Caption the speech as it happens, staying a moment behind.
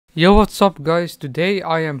Yo, what's up guys? Today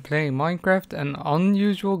I am playing Minecraft, an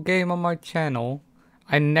unusual game on my channel.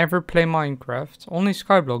 I never play Minecraft, only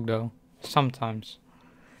Skyblock though, sometimes.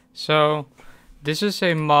 So, this is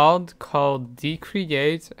a mod called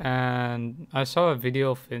Decreate, and I saw a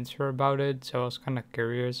video of Vincer about it, so I was kind of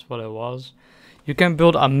curious what it was. You can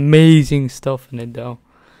build amazing stuff in it though.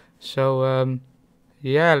 So,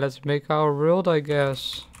 yeah, let's make our world, I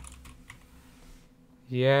guess.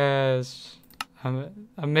 Yes.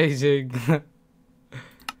 Amazing.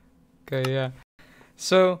 Okay, yeah.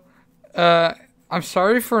 So, I'm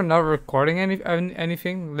sorry for not recording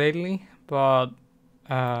anything lately, but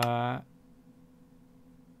I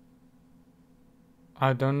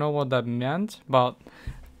don't know what that meant, but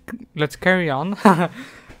let's carry on.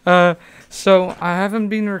 So I haven't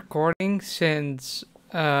been recording since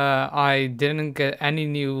I didn't get any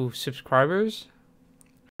new subscribers.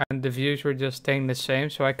 And the views were just staying the same,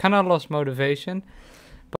 so I kind of lost motivation.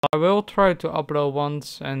 But I will try to upload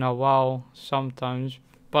once in a while sometimes.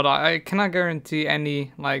 But I cannot guarantee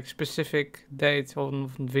any like specific date on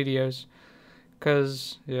videos.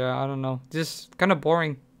 Because, yeah, I don't know. Just kind of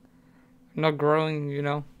boring. Not growing, you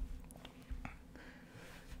know.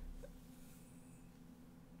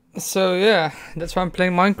 So, yeah, that's why I'm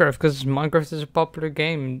playing Minecraft. Because Minecraft is a popular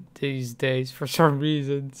game these days for some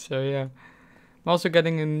reason. So, yeah. I'm also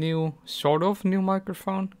getting a sort of new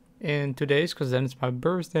microphone in 2 days, because then it's my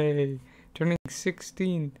birthday, turning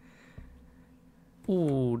 16.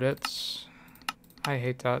 Ooh, I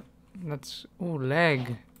hate that. Ooh,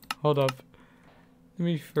 lag. Hold up. Let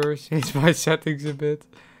me first change my settings a bit.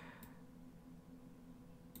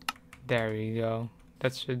 There we go.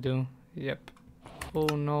 That should do. Yep. Oh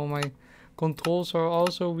no, my controls are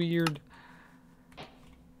also weird.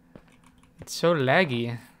 It's so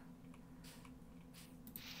laggy.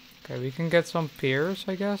 Okay, we can get some pears,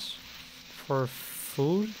 I guess, for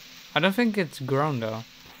food. I don't think it's grown though.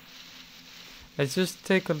 Let's just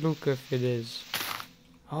take a look if it is.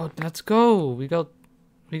 Oh, let's go! We got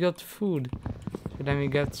food. So then we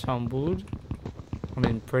get some wood. I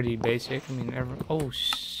mean, pretty basic. I mean, oh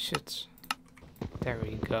shit! There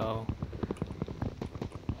we go.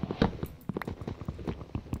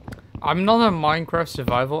 I'm not a Minecraft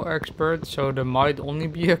survival expert, so there might only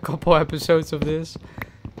be a couple episodes of this.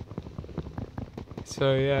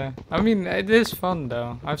 So yeah, I mean, it is fun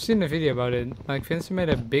though. I've seen a video about it. Like, Vincent made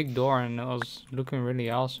a big door and it was looking really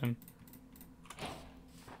awesome.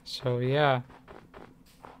 So yeah.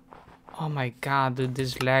 Oh my god, dude,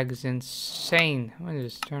 this lag is insane. Let me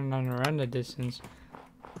just turn down the render distance.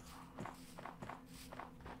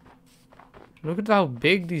 Look at how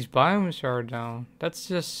big these biomes are though. That's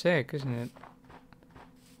just sick, isn't it?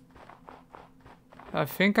 I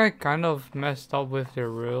think I kind of messed up with the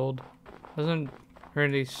world. Doesn't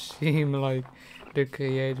really seem like the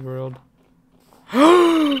create world.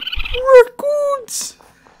 Raccoons!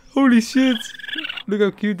 Holy shit! Look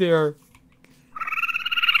how cute they are.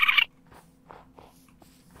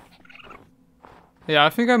 Yeah, I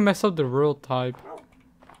think I messed up the world type.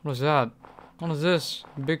 What is that? What is this?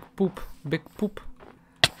 Big poop. Big poop.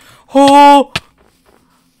 Oh!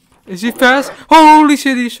 Is he fast? Holy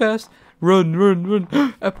shit, he's fast! Run, run,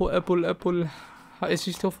 run! Apple, apple, apple. Is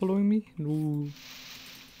he still following me? No.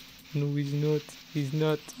 No, he's not. He's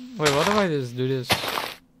not. Wait, what if I just do this?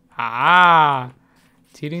 Ah!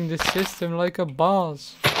 Cheating the system like a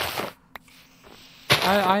boss.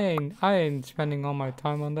 I ain't spending all my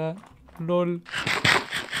time on that. Lol.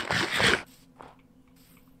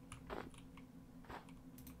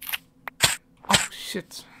 Oh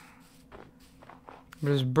shit.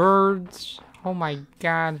 There's birds. Oh my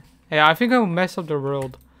god. Yeah, I think I'll mess up the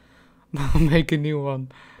world. I'll make a new one.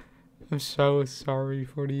 I'm so sorry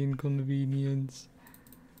for the inconvenience.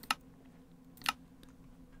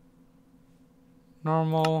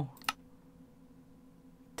 Normal.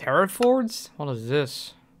 Terrafords? What is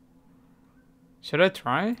this? Should I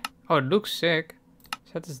try? Oh, it looks sick.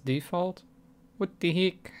 Is that its default? What the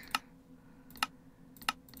heck?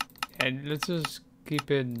 Yeah, let's just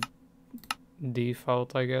keep it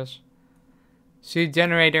default, I guess. Seed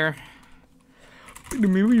generator.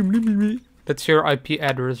 That's your IP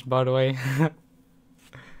address, by the way.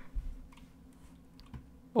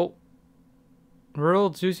 Oh.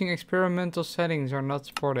 Worlds using experimental settings are not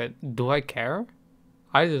supported. Do I care?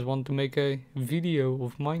 I just want to make a video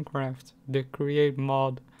of Minecraft. The create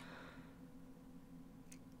mod.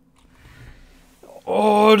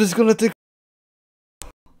 Oh, this is gonna take...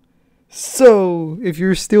 So, if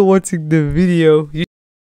you're still watching the video, you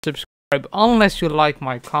should subscribe unless you like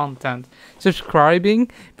my content.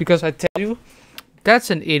 Subscribing, because I tell you, that's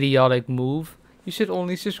an idiotic move. You should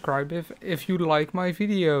only subscribe if you like my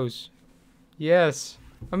videos. Yes.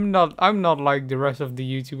 I'm not like the rest of the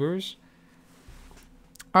YouTubers.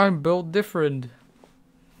 I'm built different.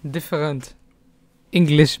 Different.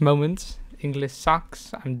 English moments. English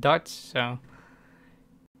sucks. I'm Dutch, so.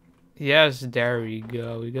 Yes, there we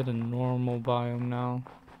go. We got a normal biome now.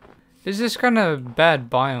 This is kind of bad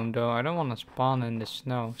biome though. I don't want to spawn in the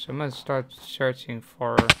snow, so I'm gonna start searching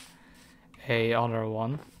for a other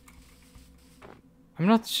one. I'm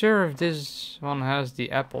not sure if this one has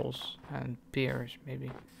the apples and pears, maybe.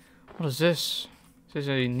 What is this? Is this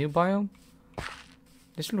a new biome?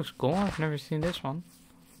 This looks cool. I've never seen this one.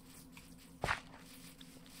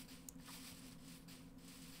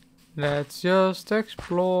 Let's just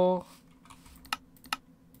explore.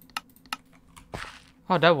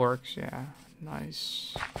 Oh, that works. Yeah,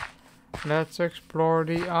 nice. Let's explore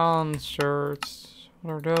the unsearched.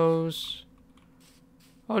 What are those?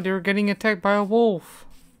 Oh, they're getting attacked by a wolf.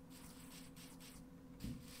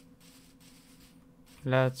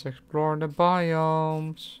 Let's explore the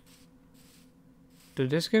biomes. Dude,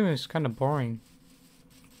 this game is kind of boring.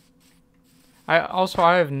 I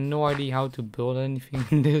have no idea how to build anything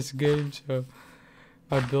in this game, so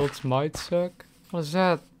my builds might suck. What is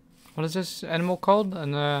that? What is this animal called?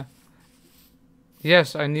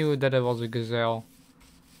 Yes, I knew that it was a gazelle.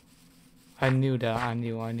 I knew that. I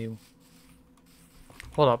knew.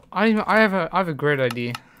 Hold up. I have a great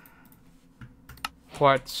idea.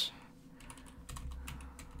 What?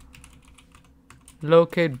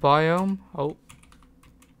 Locate biome. Oh.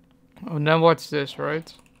 Oh, now watch this,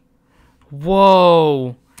 right?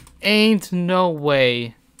 Whoa! Ain't no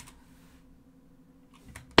way.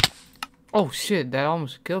 Oh shit, that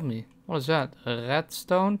almost killed me. What is that? A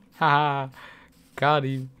redstone? Haha. Got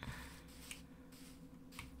him.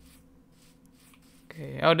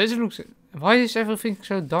 Okay. Oh, this looks... Why is everything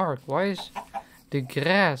so dark? Why is the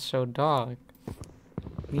grass so dark?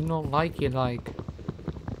 Me not like it like.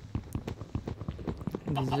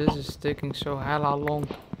 This is taking so hella long.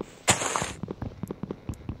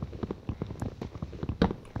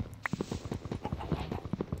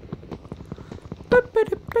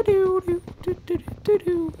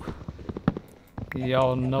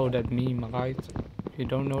 Y'all know that meme, right? If you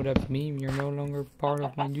don't know that meme, you're no longer part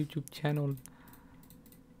of my YouTube channel.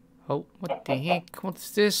 Oh, what the heck? What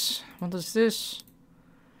is this? What is this?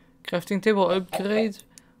 Crafting table upgrade?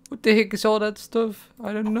 What the heck is all that stuff?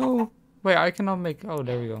 I don't know. Wait, I cannot make... Oh,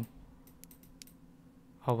 there we go.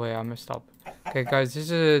 Oh, wait, I messed up. Okay, guys,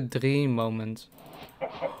 this is a dream moment.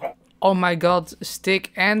 Oh my god,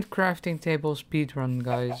 stick and crafting table speedrun,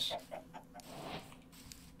 guys.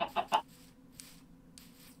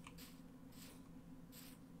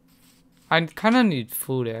 I kind of need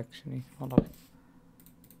food, actually. Hold on.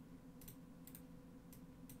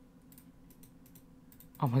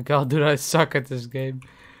 Oh my god, dude, I suck at this game.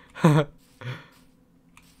 It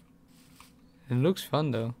looks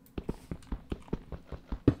fun, though.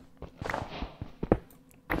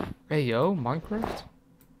 Hey, yo, Minecraft?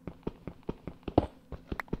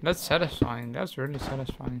 That's satisfying. That's really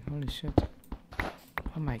satisfying. Holy shit.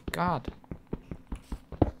 Oh my god.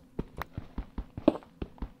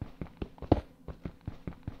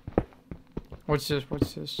 What's this?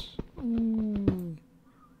 What's this? Ooh.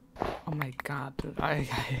 Oh my god, dude. I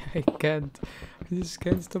can't. I just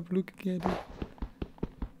can't stop looking at it.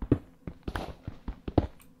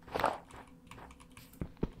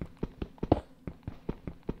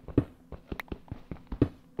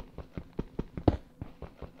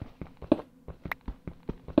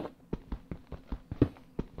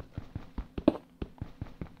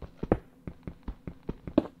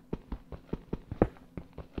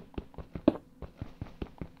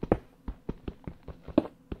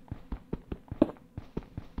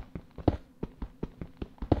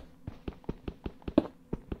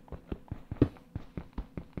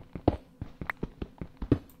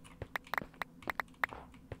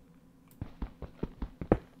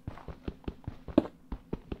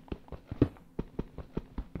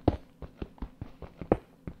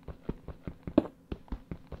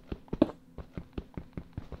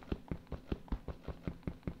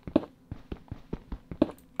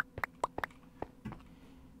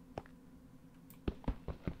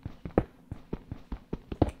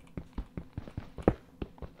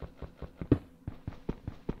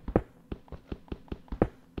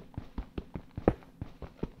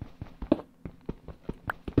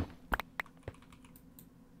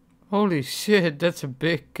 Holy shit, that's a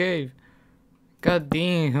big cave. God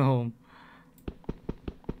damn.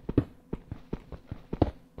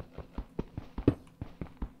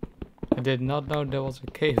 I did not know there was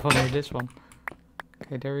a cave under this one.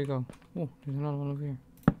 Okay, there we go. Oh, there's another one over here.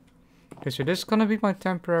 Okay, so this is gonna be my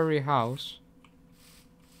temporary house.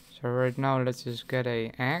 So right now, let's just get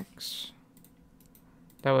a axe.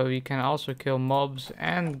 That way we can also kill mobs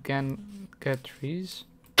and get trees.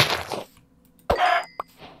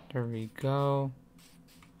 There we go.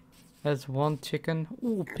 That's one chicken.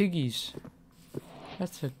 Ooh, piggies.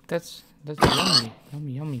 That's yummy.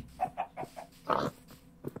 Yummy, yummy. I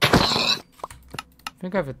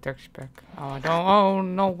think I have a texture pack. Oh, I don't. Oh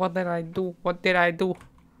no! What did I do? What did I do?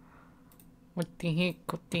 What the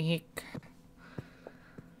heck? What the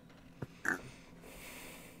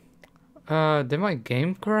heck? Did my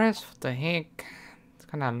game crash? What the heck? It's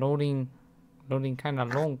kind of loading kind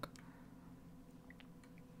of long.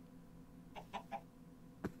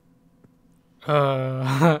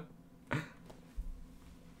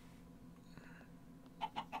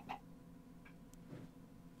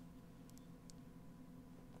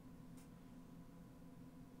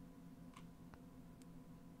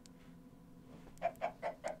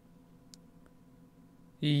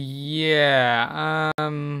 Yeah,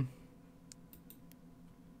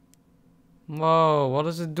 whoa, what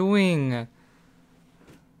is it doing?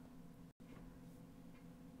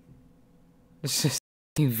 This is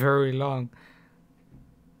taking very long.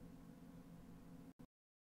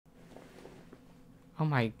 Oh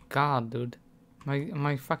my god, dude.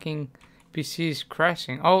 My fucking PC is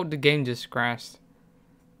crashing. Oh, the game just crashed.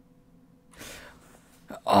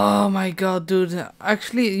 Oh my god, dude.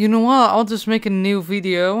 Actually, you know what? I'll just make a new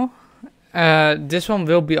video. This one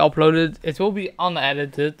will be uploaded. It will be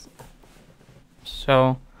unedited.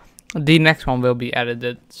 So, the next one will be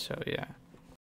edited. So, yeah.